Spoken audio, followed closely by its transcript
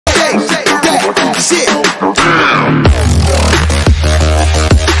shit.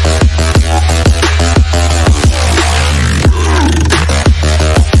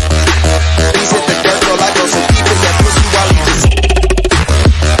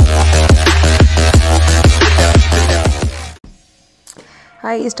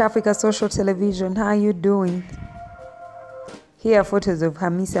 Hi East Africa Social Television, how are you doing? Here are photos of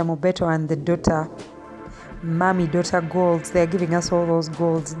Hamisa Mubetto and the daughter, mommy-daughter goals. They are giving us all those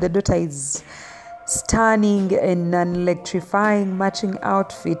goals. The daughter is stunning in an electrifying matching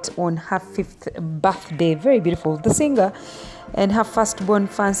outfit on her 5th birthday. Very beautiful. The singer and her firstborn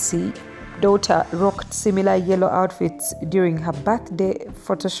Fancy daughter rocked similar yellow outfits during her birthday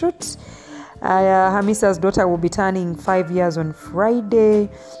photo shoot. Hamisa's daughter will be turning 5 years on Friday.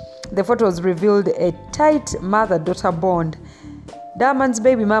 The photos revealed a tight mother-daughter bond. Diamond's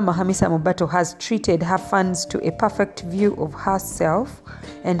baby mama, Hamisa Mubetto, has treated her fans to a perfect view of herself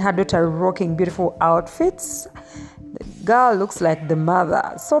and her daughter rocking beautiful outfits. The girl looks like the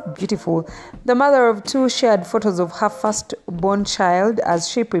mother, so beautiful. The mother of two shared photos of her first-born child as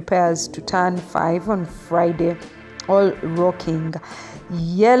she prepares to turn 5 on Friday, all rocking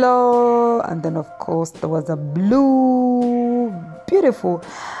yellow, and then of course there was a blue, beautiful.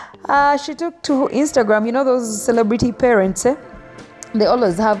 She took to Instagram, you know those celebrity parents, they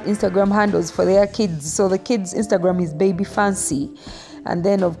always have Instagram handles for their kids. So the kids' Instagram is Baby Fancy. And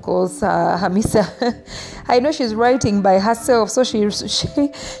then of course Hamisa, I know she's writing by herself, so she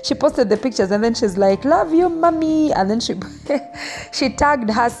posted the pictures and then she's like, love you mommy, and then she tagged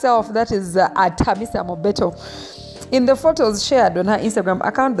herself, that is at Hamisa Mubetto. In the photos shared on her Instagram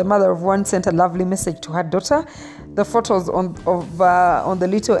account, the mother of one sent a lovely message to her daughter. The photos on the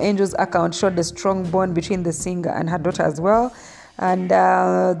Little Angels account showed a strong bond between the singer and her daughter as well. And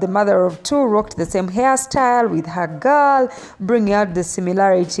the mother of two rocked the same hairstyle with her girl, bringing out the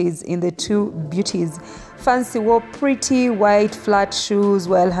similarities in the two beauties. Fancy wore pretty white flat shoes,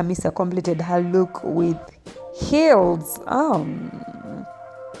 while Hamisa completed her look with heels.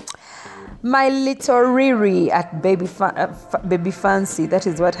 My little Riri at Baby Fancy. That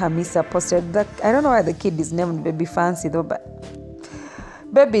is what Hamisa posted. I don't know why the kid is named Baby Fancy though, but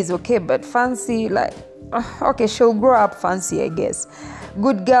Baby is okay, but Fancy, like, okay, she'll grow up Fancy, I guess.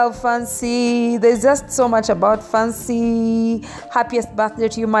 Good girl Fancy. There's just so much about Fancy. Happiest birthday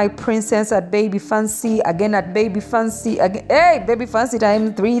to you, my princess, at Baby Fancy. Again at Baby Fancy. Again, hey, Baby Fancy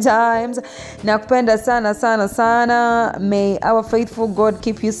time 3 times. Nakupenda sana sana sana. May our faithful God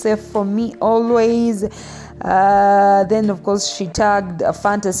keep you safe from me always. Then of course she tagged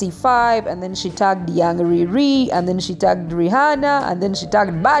Fantasy 5, and then she tagged young Riri, and then she tagged Rihanna, and then she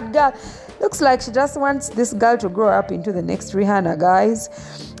tagged Bad Girl. Looks like she just wants this girl to grow up into the next Rihanna, guys.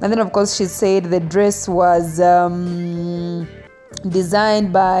 And then of course she said the dress was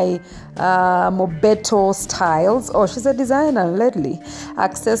designed by Mubetto Styles. Oh, she's a designer lately.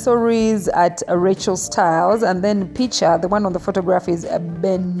 Accessories at Rachel Styles. And then picture, the one on the photograph is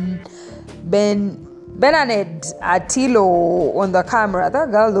Benaned Attilo on the camera. That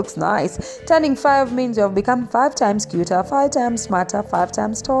girl looks nice. Turning 5 means you have become 5 times cuter, 5 times smarter, 5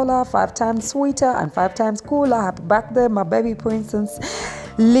 times taller, 5 times sweeter, and 5 times cooler. Happy birthday, my baby princess.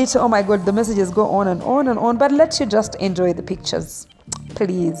 Little, oh my god, the messages go on and on and on, but let you just enjoy the pictures,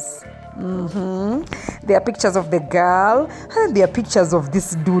 please. There are pictures of the girl, and there are pictures of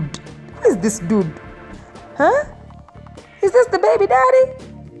this dude. Who is this dude? Huh? Is this the baby daddy?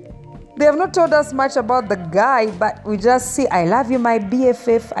 They have not told us much about the guy, but we just see, I love you, my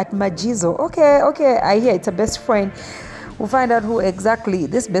BFF at Majizo. Okay, I hear it's a best friend. We'll find out who exactly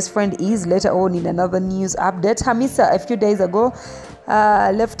this best friend is later on in another news update. Hamisa, a few days ago,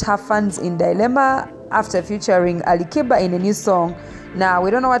 left her fans in dilemma after featuring Alikiba in a new song. Now,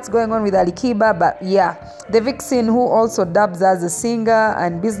 we don't know what's going on with Alikiba, but yeah, the vixen, who also dubs as a singer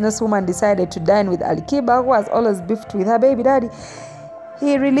and businesswoman, decided to dine with Alikiba, who has always beefed with her baby daddy.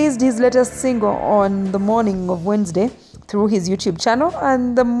 He released his latest single on the morning of Wednesday through his YouTube channel,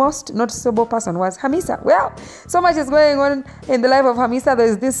 and the most noticeable person was Hamisa. Well, so much is going on in the life of Hamisa.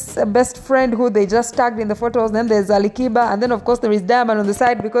 There's this best friend who they just tagged in the photos, then there's Alikiba, and then of course there is Diamond on the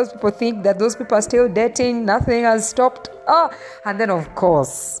side, because people think that those people are still dating, nothing has stopped. And then of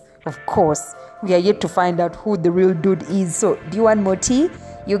course, we are yet to find out who the real dude is. So do you want more tea?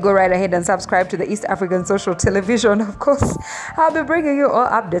 You go right ahead and subscribe to the East African Social Television. Of course, I'll be bringing you all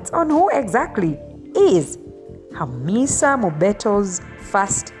updates on who exactly is Hamisa Mubetto's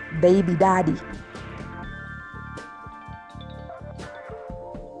first baby daddy.